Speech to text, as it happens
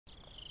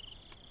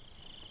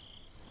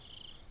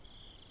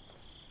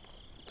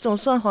总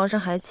算皇上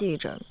还记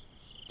着，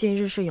今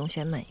日是永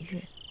璇满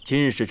月。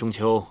今日是中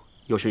秋，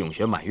又是永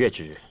璇满月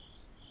之日，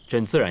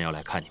朕自然要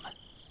来看你们。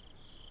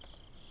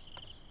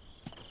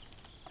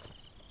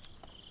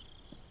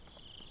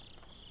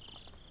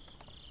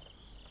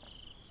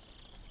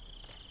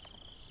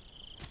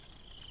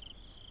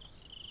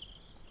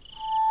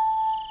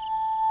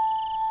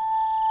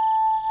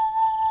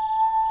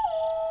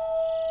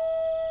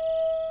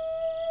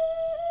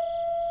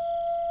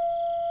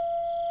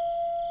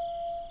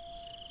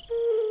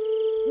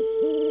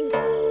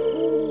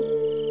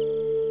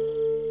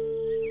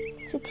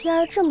 天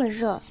儿这么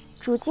热，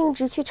主径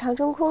直去长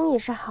春宫也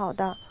是好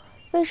的，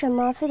为什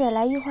么非得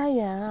来御花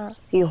园啊？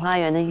御花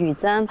园的玉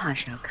簪怕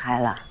是要开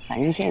了，反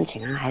正现在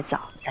请安还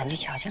早，咱去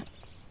瞧瞧。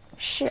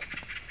是。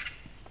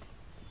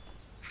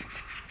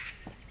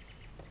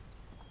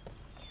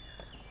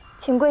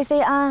请贵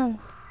妃安。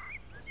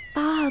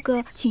八阿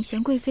哥，请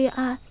贤贵妃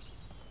安。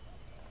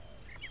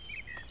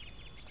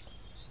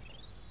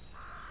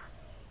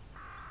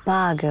八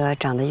阿哥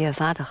长得越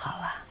发的好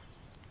啊。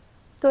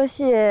 多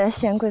谢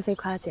贤贵妃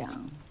夸奖。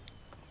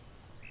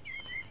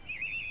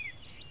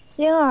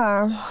嫣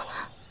儿，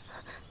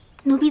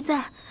奴婢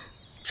在。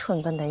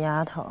蠢笨的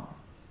丫头，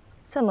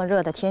这么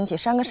热的天气，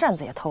扇个扇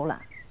子也偷懒，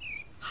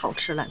好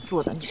吃懒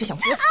做的，你是想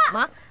作死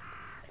吗？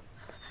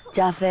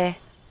嘉妃，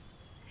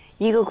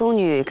一个宫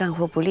女干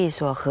活不利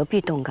索，何必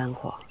动肝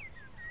火？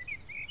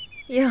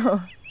哟，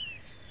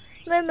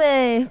妹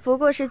妹不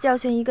过是教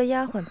训一个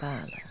丫鬟罢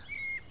了，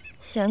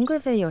贤贵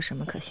妃有什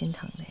么可心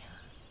疼的呀？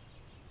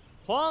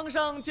 皇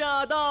上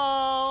驾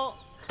到！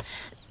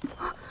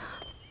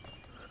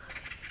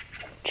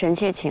臣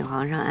妾请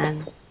皇上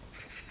安。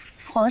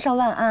皇上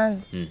万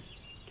安。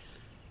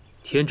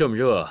天这么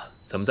热，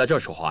怎么在这儿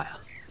说话呀？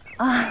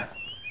啊，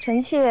臣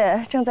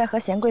妾正在和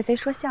贤贵妃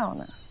说笑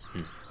呢。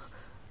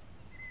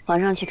皇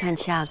上去看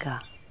七阿哥。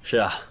是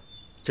啊，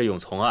这永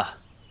从啊，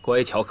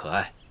乖巧可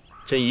爱，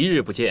朕一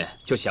日不见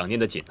就想念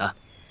得紧啊。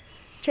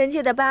臣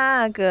妾的八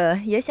阿哥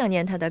也想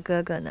念他的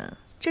哥哥呢。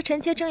 这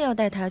臣妾正要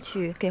带他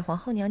去给皇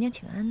后娘娘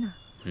请安呢。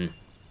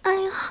哎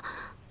呀，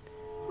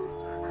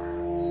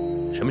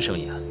什么声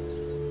音啊？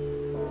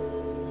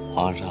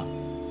皇上，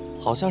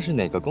好像是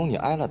哪个宫女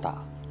挨了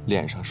打，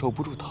脸上受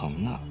不住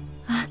疼呢。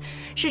啊，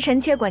是臣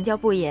妾管教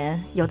不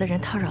严，有的人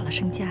叨扰了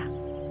圣驾。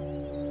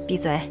闭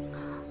嘴。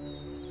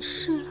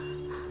是。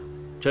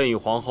朕与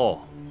皇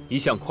后一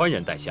向宽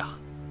仁待下，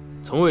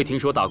从未听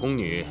说打宫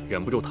女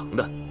忍不住疼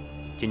的。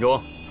锦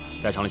中，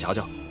带上来瞧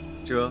瞧。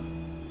这。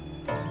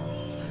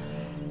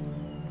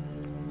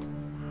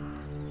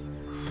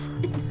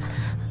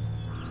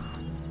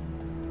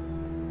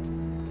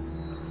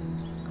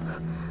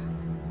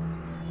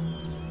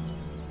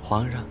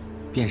 皇上，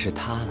便是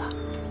他了。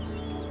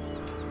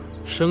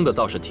生的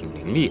倒是挺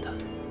伶俐的，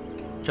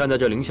站在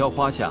这凌霄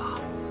花下，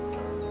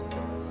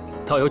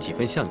倒有几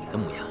分像你的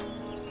模样。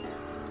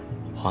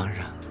皇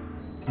上，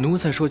奴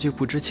才说句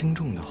不知轻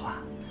重的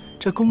话，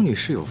这宫女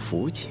是有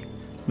福气，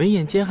眉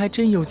眼间还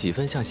真有几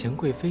分像贤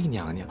贵妃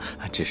娘娘，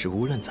只是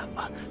无论怎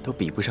么都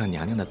比不上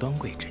娘娘的端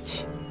贵之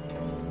气。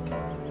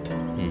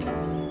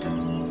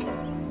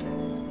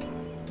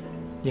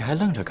你还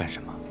愣着干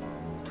什么？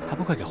还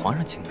不快给皇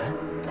上请安！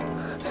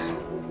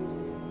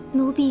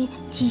 奴婢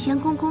启贤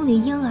宫宫女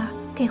莺儿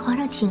给皇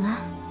上请安。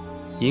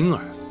莺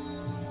儿？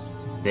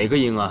哪个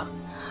莺啊？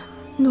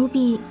奴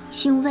婢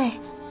姓魏，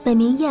本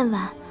名燕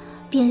婉，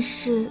便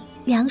是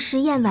粮食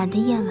燕婉的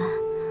燕婉。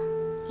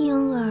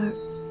莺儿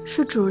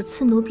是主儿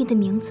赐奴婢的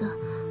名字，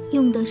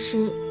用的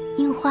是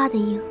樱花的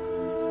樱。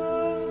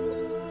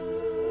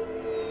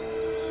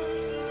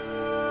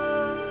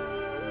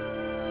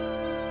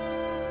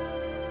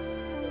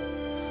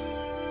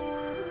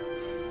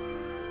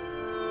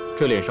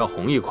这脸上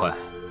红一块。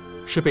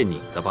 是被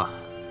拧的吧？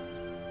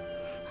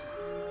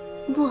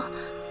不，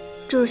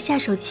主儿下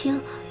手轻，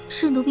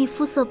是奴婢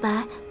肤色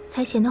白，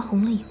才显得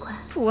红了一块。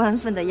不安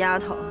分的丫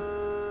头，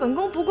本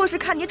宫不过是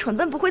看你蠢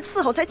笨不会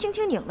伺候，才轻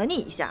轻拧了你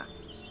一下。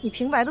你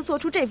平白的做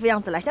出这副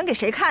样子来，想给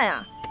谁看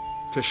呀？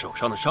这手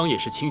上的伤也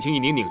是轻轻一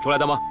拧拧出来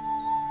的吗？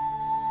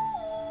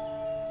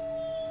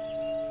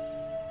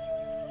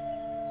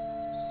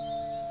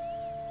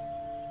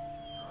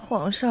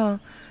皇上，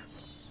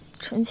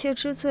臣妾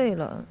知罪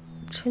了。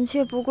 臣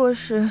妾不过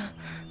是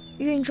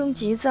孕中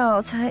急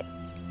躁，才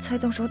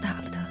动手打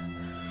了他。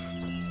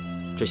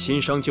这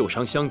新伤旧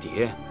伤相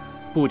叠，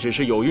不只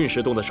是有孕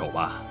时动的手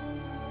吧？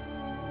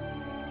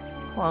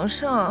皇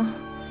上，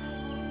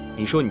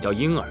你说你叫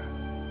莺儿，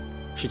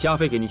是嘉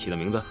妃给你起的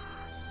名字？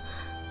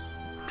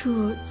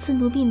主儿赐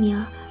奴婢名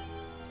儿，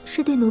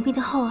是对奴婢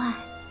的厚爱。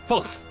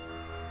放肆！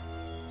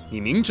你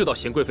明知道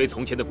贤贵妃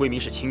从前的闺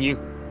名是青樱，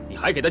你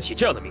还给她起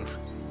这样的名字，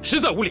实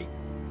在无礼。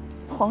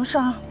皇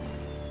上。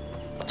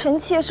 臣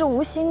妾是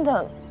无心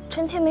的，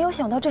臣妾没有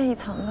想到这一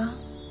层啊。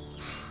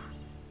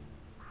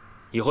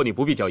以后你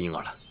不必叫莺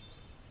儿了，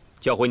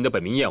叫回你的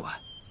本名燕婉，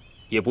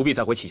也不必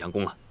再回启祥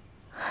宫了。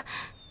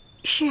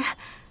是。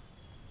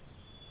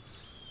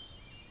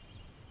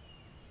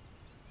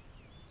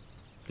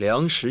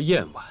梁实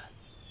燕婉，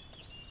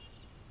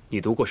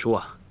你读过书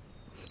啊？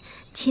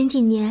前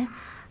几年，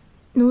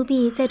奴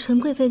婢在纯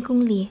贵妃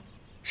宫里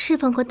侍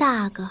奉过大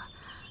阿哥，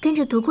跟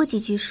着读过几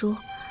句书。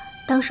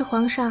当时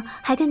皇上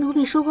还跟奴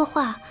婢说过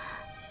话。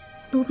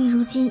奴婢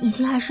如今已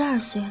经22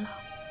岁了。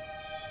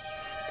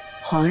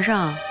皇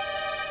上，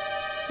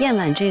燕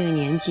婉这个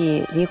年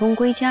纪离宫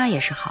归家也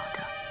是好的，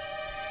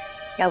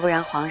要不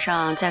然皇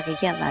上再给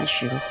燕婉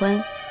许个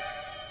婚，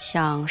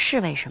像侍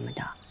卫什么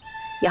的，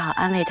也好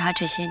安慰她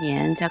这些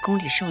年在宫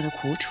里受的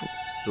苦楚。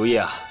如意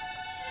啊，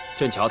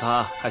朕瞧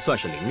她还算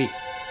是伶俐，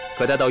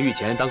可待到御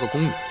前当个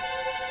宫女，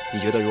你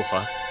觉得如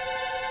何？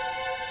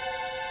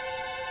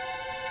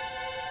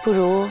不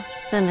如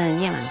问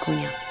问燕婉姑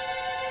娘。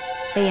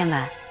魏燕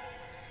婉，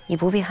你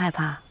不必害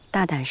怕，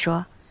大胆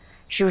说，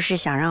是不是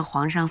想让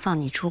皇上放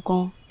你出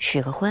宫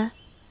许个婚？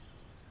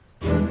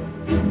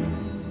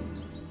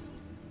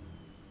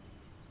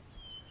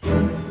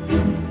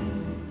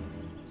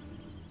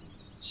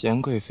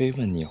贤贵妃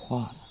问你话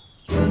呢。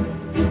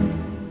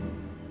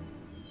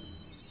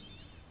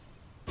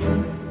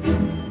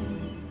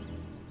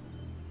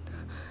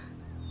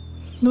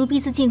奴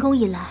婢自进宫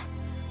以来，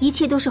一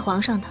切都是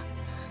皇上的，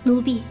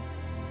奴婢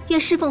愿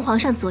侍奉皇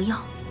上左右。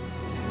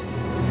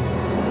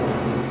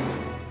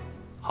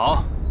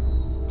好，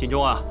金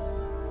钟啊，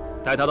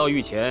带他到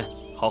御前，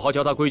好好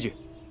教他规矩。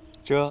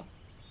这，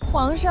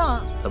皇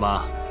上，怎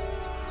么，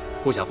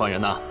不想放人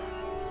呐？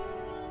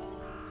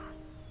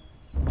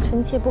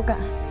臣妾不敢。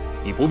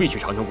你不必去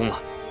长春宫了，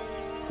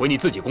回你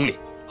自己宫里，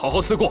好好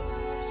思过。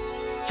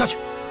下去。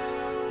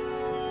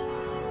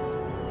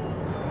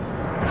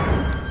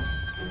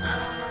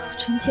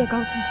臣妾告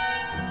退。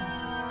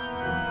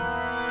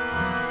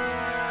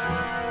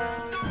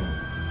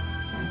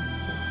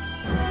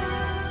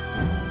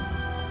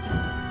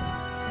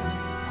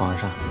皇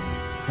上，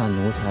那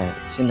奴才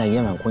先带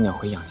燕婉姑娘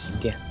回养心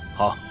殿。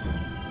好。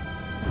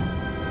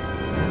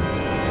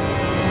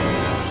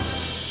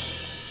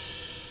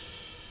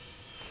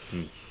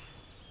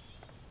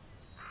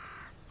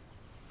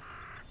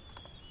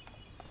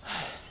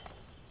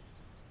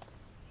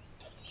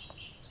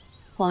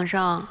皇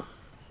上，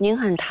您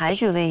很抬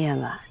举魏燕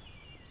婉。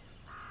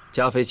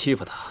嘉妃欺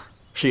负她，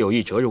是有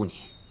意折辱你。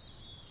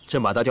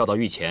朕把她调到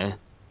御前，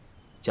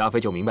嘉妃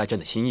就明白朕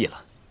的心意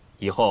了，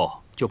以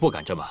后就不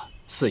敢这么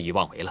肆意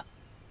妄为了。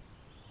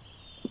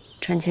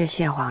臣妾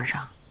谢皇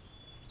上。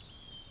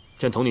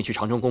朕同你去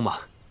长春宫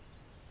吧。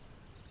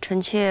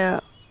臣妾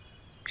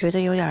觉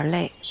得有点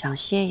累，想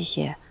歇一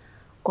歇，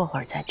过会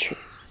儿再去。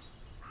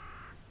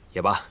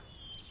也罢。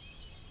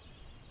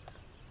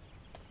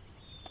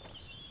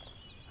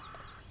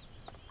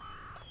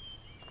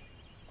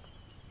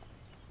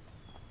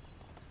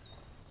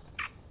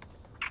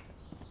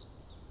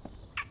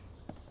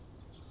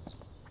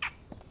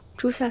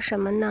主想什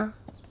么呢？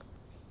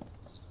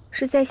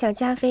是在想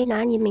嘉妃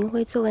拿你名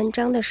讳做文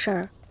章的事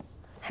儿，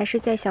还是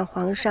在想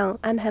皇上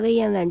安排魏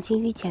燕婉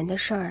进御前的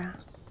事儿啊？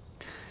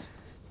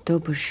都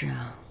不是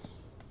啊，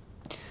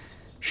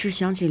是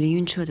想起凌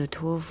云彻的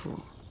托付。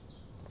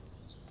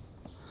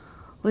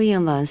魏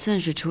燕婉算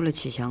是出了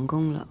启祥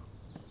宫了，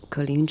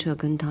可凌云彻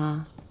跟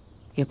他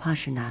也怕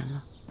是难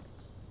了。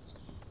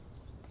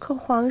可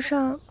皇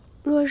上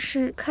若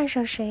是看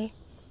上谁，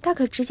大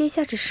可直接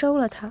下旨收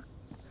了他，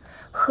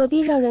何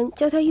必让人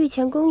教他御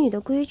前宫女的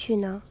规矩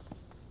呢？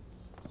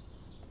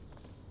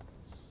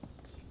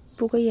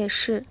不过也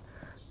是，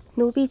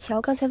奴婢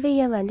瞧刚才魏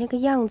燕婉那个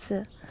样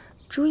子，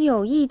主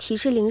有意提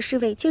示林侍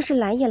卫，竟是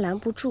拦也拦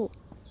不住。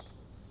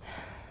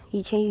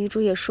以前余主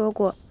也说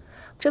过，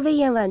这魏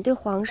燕婉对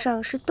皇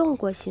上是动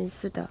过心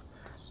思的，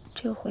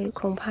这回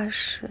恐怕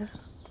是……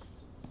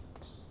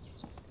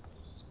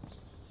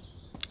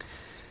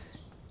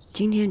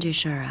今天这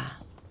事儿啊，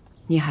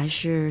你还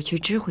是去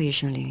知会一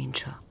声凌云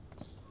彻。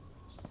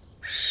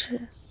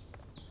是，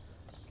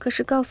可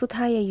是告诉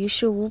他也于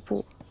事无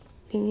补，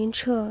凌云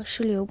彻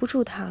是留不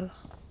住他了。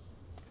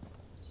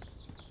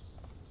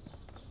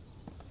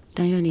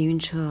但愿凌云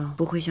彻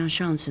不会像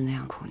上次那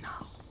样苦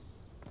恼。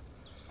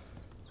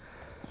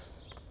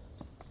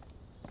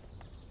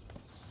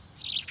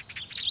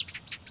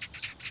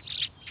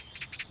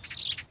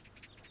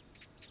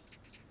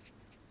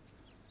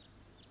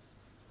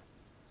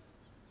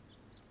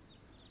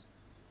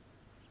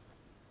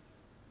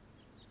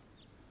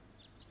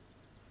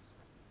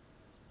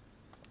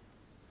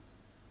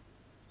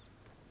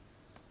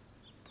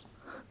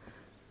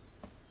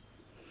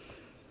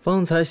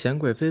方才贤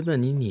贵妃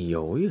问你，你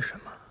犹豫什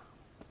么？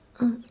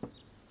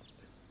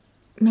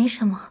没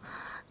什么，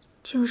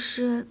就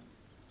是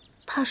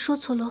怕说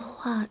错了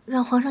话，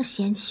让皇上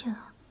嫌弃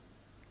了。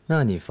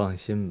那你放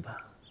心吧，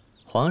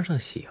皇上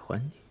喜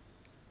欢你。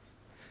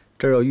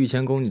这儿有御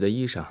前宫女的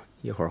衣裳，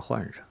一会儿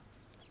换上。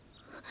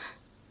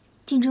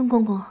敬真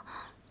公公，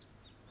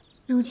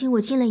如今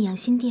我进了养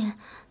心殿，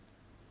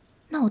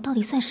那我到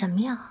底算什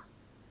么呀？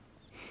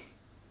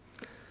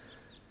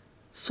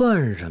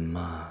算什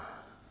么？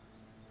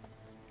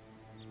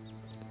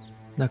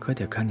那可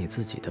得看你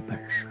自己的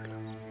本事了。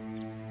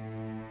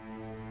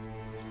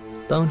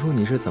当初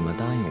你是怎么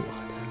答应我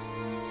的？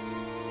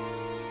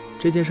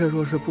这件事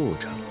若是不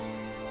成，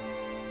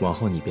往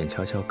后你便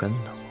悄悄跟了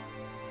我。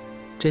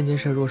这件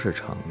事若是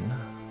成了，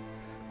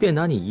便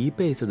拿你一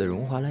辈子的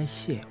荣华来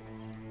谢我。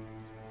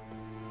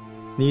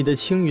你的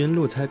青云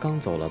路才刚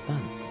走了半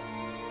步，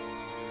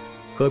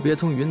可别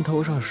从云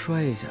头上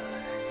摔下来。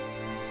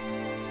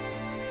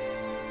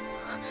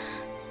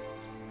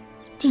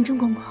竞争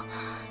公公，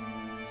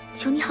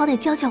求你好歹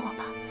教教我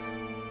吧。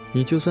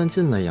你就算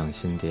进了养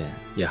心殿，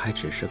也还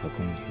只是个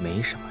宫女，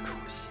没什么出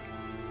息。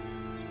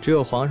只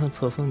有皇上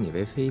册封你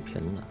为妃嫔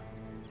了，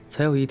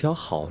才有一条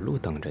好路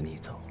等着你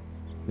走，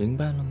明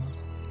白了吗？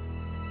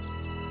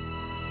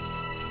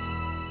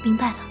明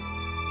白了。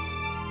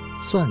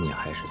算你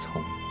还是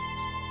聪明。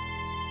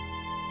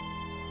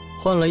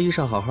换了衣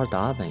裳，好好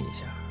打扮一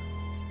下，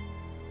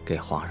给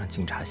皇上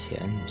敬茶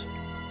咸去。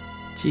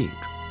记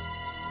住，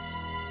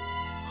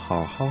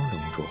好好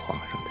笼住皇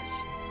上的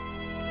心。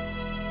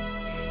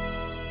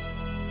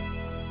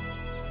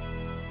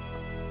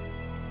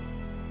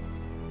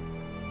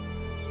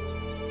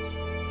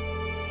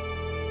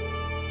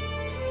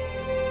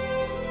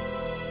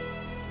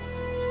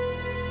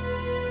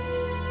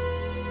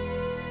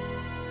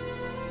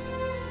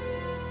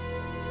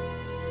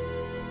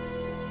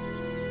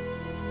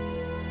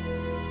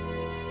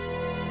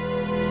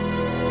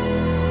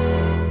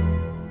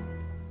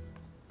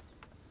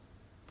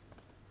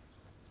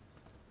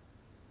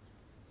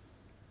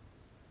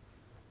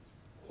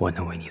我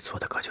能为你做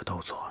的可就都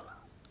做了，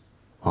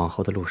往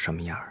后的路什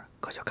么样，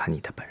可就看你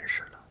的本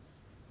事了。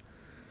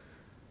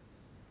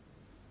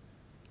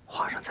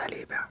皇上在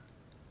里边，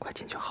快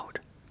进去候着。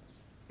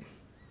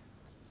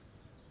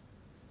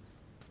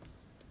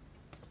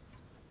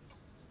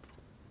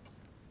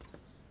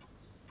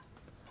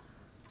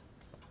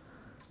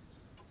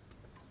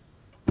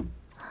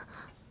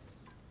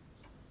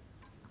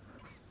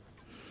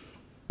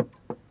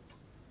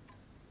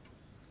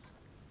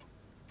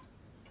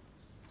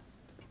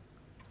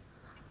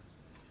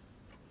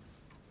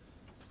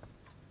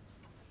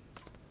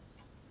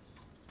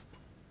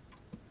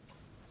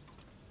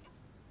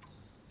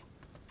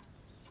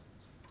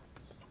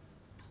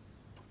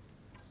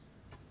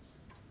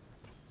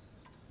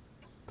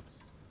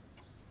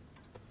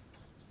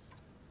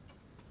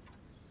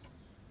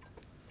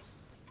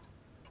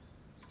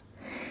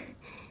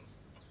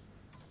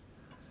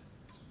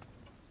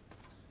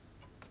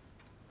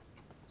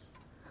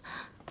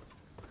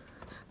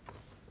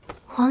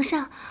皇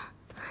上，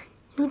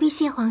奴婢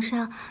谢皇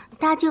上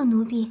搭救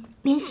奴婢，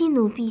怜惜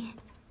奴婢。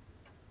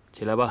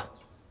起来吧。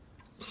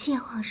谢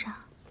皇上。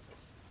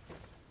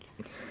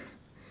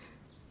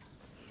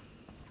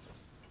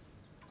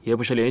也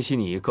不是怜惜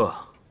你一个，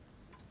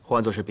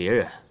换作是别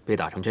人被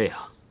打成这样，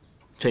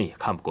朕也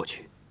看不过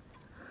去。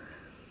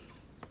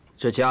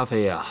这嘉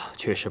妃呀，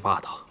确实霸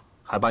道，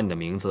还把你的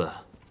名字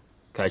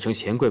改成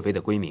贤贵妃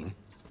的闺名。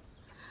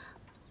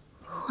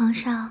皇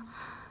上，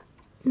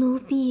奴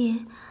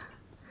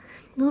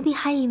婢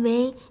还以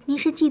为您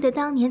是记得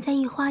当年在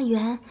御花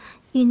园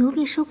与奴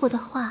婢说过的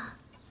话。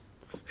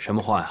什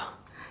么话呀？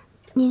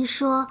您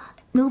说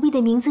奴婢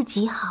的名字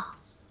极好，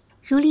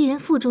如丽人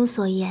赋中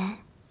所言，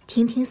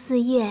亭亭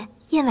四月，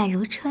夜晚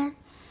如春。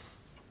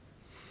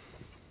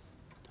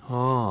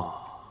哦，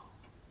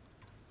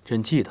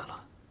朕记得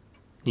了，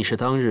你是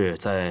当日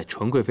在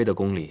纯贵妃的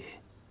宫里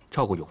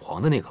照顾永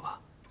璜的那个吧？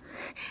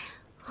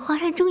皇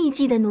上终于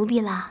记得奴婢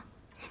了，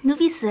奴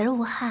婢死而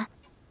无憾。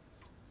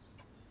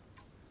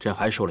朕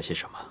还说了些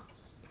什么？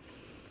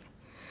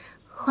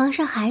皇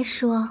上还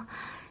说，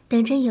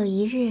等朕有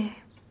一日，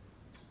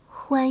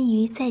欢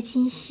娱在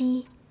今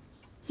夕，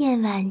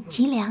宴晚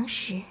及良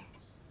时。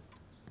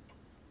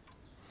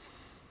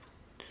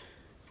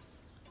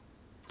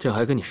朕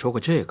还跟你说过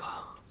这个。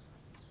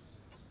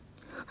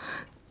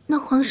那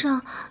皇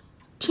上，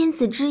天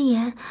子之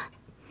言，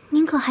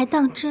您可还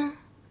当真？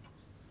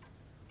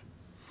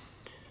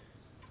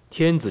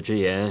天子之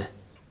言，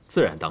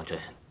自然当真。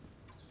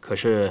可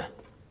是，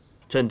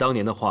朕当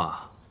年的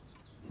话，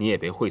你也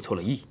别会错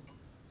了意。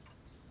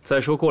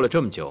再说过了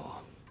这么久，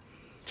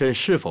朕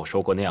是否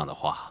说过那样的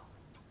话，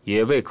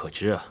也未可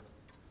知啊。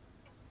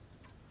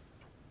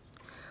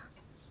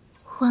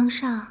皇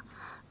上，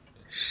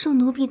恕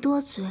奴婢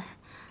多嘴，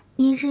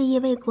您日夜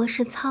为国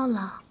事操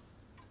劳，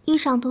衣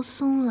裳都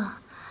松了，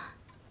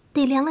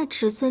得量了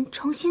尺寸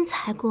重新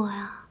裁过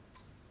啊。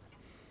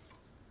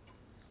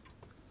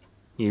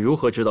你如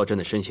何知道朕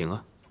的身形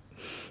啊？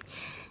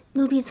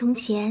奴婢从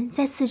前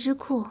在四之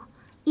库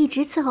一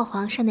直伺候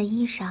皇上的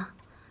衣裳，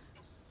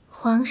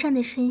皇上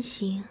的身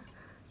形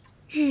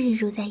日日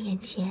如在眼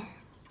前。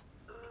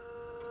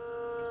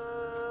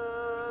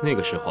那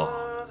个时候，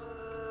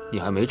你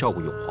还没照顾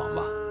永璜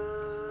吧？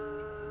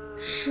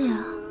是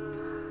啊，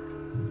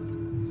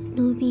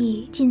奴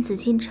婢进紫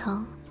禁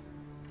城，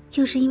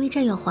就是因为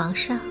这儿有皇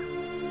上。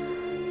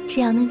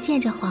只要能见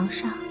着皇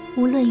上，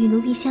无论与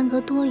奴婢相隔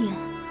多远，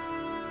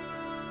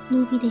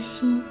奴婢的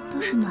心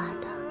都是暖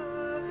的。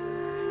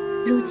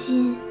如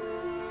今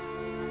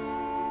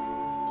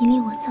你离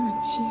我这么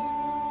近，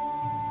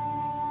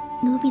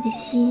奴婢的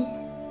心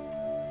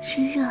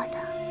是热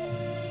的。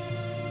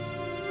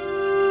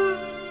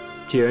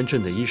既然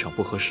朕的衣裳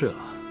不合适了，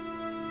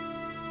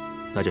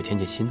那就添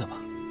件新的吧。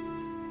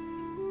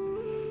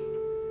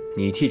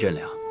你替朕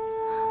量。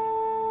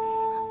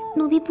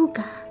奴婢不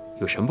敢。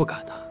有什么不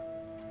敢的？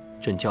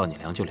朕叫你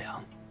量就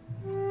量。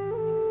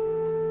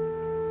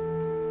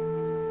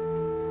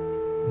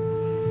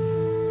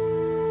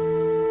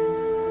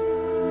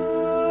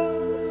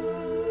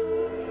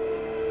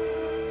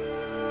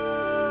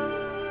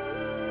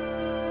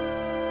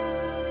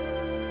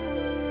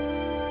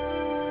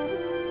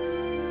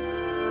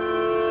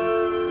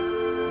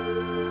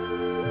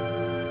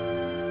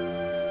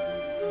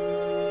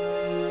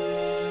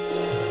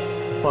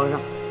皇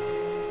上，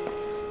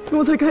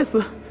奴才该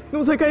死，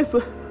奴才该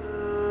死！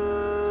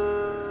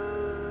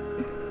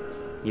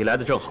你来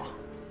的正好，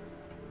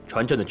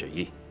传朕的旨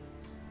意，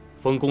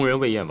封宫人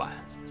魏彦婉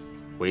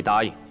为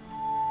答应，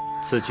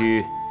赐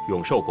居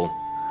永寿宫。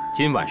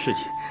今晚侍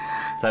寝，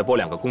再拨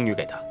2个宫女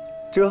给他。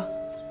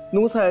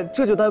奴才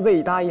这就带魏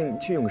已答应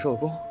去永寿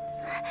宫。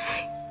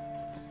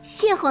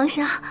谢皇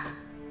上。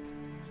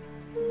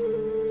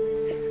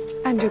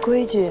按着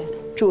规矩，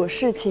主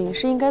侍寝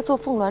是应该坐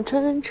凤鸾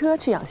春恩车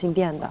去养心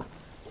殿的，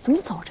怎么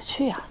走着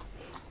去啊？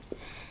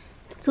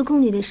做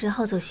宫女的时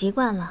候走习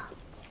惯了，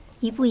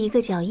一步一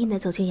个脚印的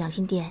走去养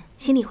心殿，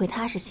心里会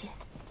踏实些。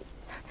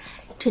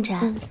春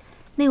蝉，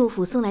内务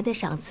府送来的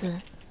赏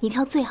赐，你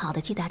挑最好的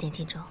去打点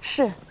进州。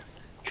是，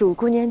主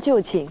顾念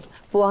旧情，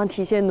不忘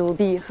提携奴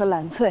婢和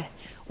兰翠，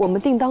我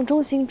们定当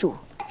忠心主，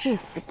至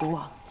死不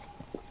忘。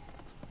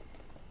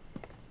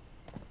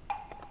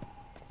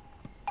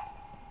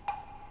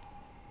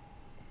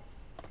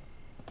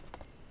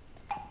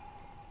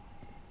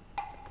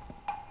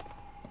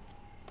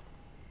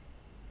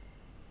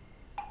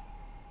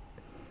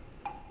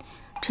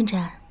春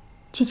蝉，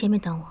去前面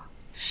等我。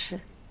是。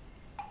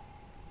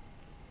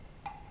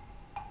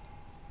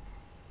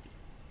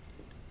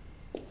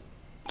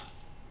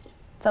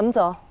咱们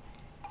走。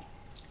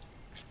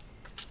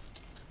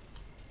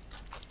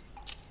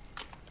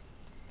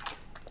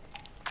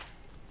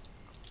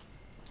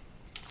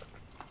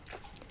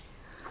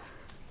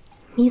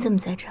你怎么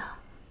在这儿？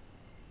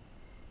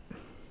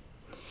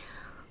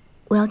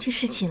我要去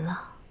侍寝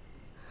了，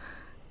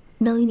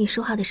能与你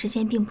说话的时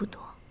间并不多。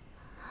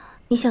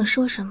你想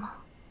说什么？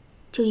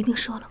就一并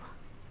说了吧。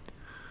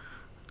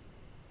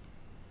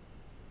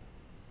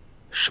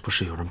是不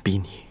是有人逼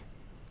你？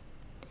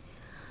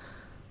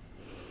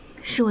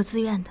是我自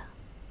愿的。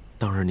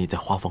当日你在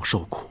花房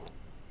受苦，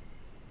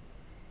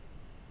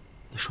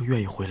你说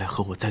愿意回来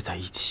和我再在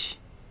一起。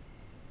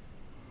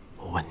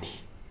我问你，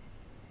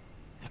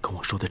你跟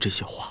我说的这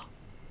些话，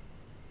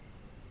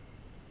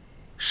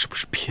是不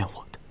是骗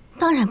我的？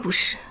当然不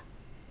是。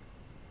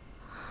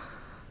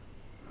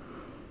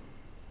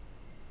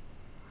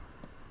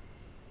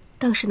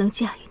当时能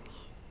驾驭你，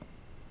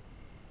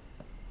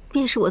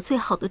便是我最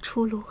好的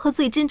出路和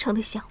最真诚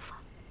的想法。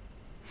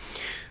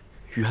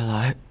原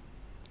来，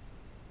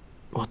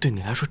我对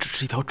你来说只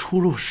是一条出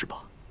路，是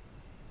吧？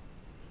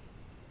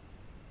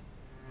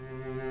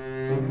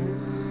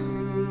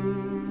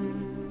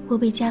我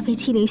被嘉妃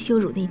欺凌羞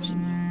辱那几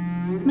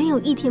年，没有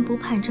一天不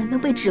盼着能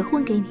被指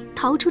婚给你，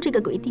逃出这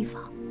个鬼地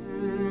方。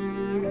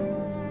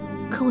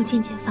可我渐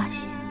渐发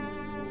现，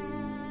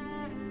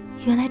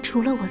原来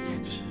除了我自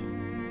己，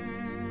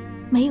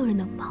没有人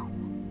能帮我。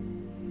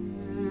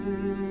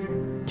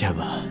燕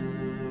婉，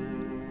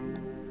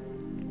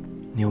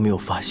你有没有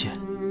发现，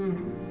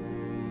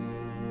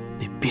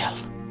你变了？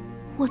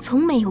我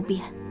从没有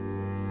变，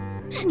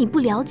是你不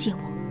了解我。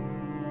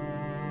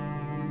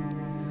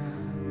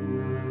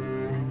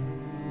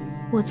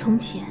我从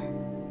前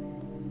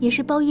也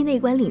是包衣内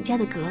官领家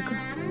的格格，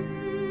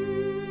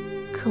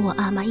可我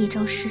阿妈一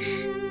朝逝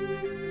世，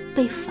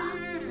被罚，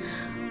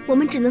我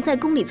们只能在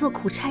宫里做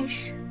苦差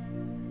事。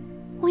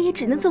我也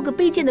只能做个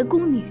卑贱的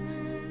宫女，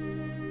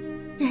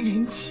任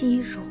人欺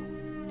辱，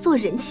做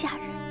人下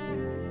人。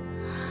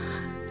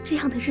这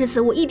样的日子，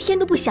我一天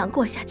都不想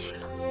过下去了。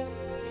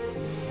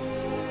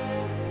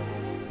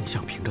你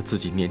想凭着自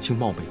己年轻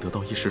貌美得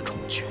到一时宠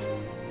权，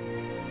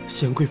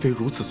贤贵妃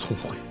如此聪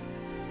慧，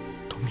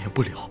都免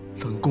不了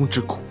冷宫之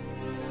苦。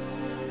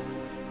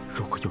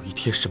如果有一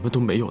天什么都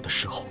没有的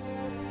时候，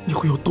你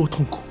会有多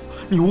痛苦？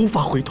你无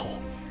法回头。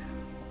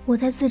我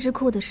在自治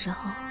库的时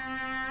候，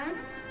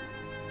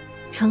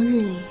成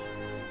日里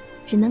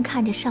只能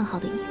看着上好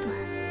的衣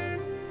缎，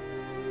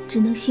只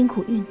能辛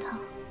苦熨烫，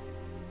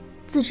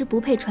自知不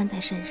配穿在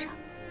身上。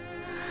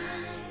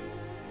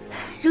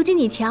如今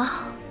你瞧，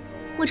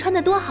我穿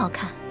得多好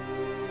看！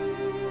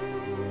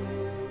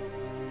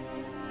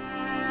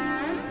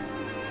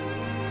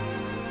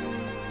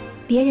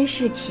别人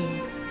侍寝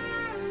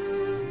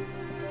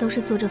都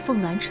是坐着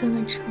凤鸾春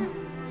恩车，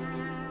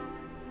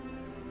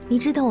你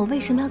知道我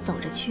为什么要走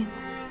着去吗？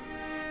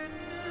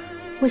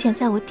我想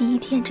在我第一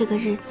天这个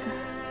日子，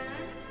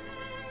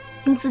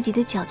用自己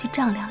的脚去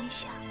丈量一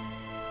下，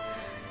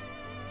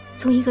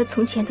从一个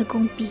从前的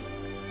宫婢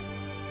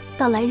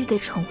到来日的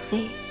宠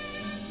妃，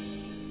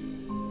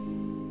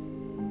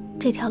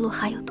这条路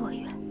还有多